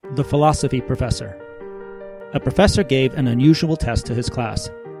The Philosophy Professor. A professor gave an unusual test to his class.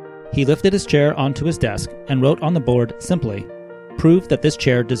 He lifted his chair onto his desk and wrote on the board simply, "Prove that this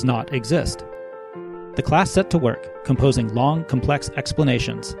chair does not exist." The class set to work, composing long, complex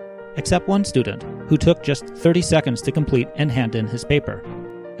explanations, except one student, who took just 30 seconds to complete and hand in his paper,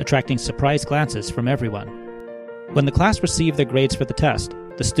 attracting surprised glances from everyone. When the class received their grades for the test,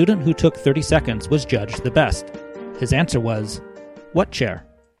 the student who took 30 seconds was judged the best. His answer was, "What chair?"